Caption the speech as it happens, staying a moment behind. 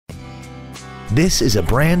This is a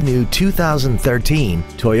brand new 2013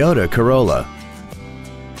 Toyota Corolla.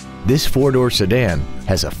 This four-door sedan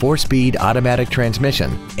has a 4-speed automatic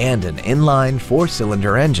transmission and an inline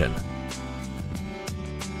 4-cylinder engine.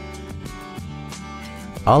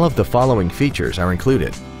 All of the following features are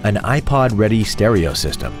included: an iPod-ready stereo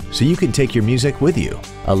system, so you can take your music with you,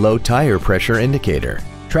 a low tire pressure indicator,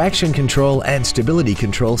 traction control and stability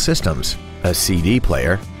control systems, a CD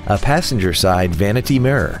player, a passenger side vanity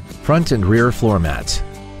mirror, front and rear floor mats,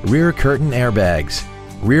 rear curtain airbags,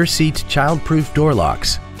 rear seat child-proof door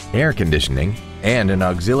locks, air conditioning, and an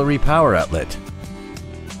auxiliary power outlet.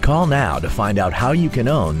 Call now to find out how you can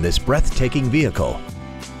own this breathtaking vehicle.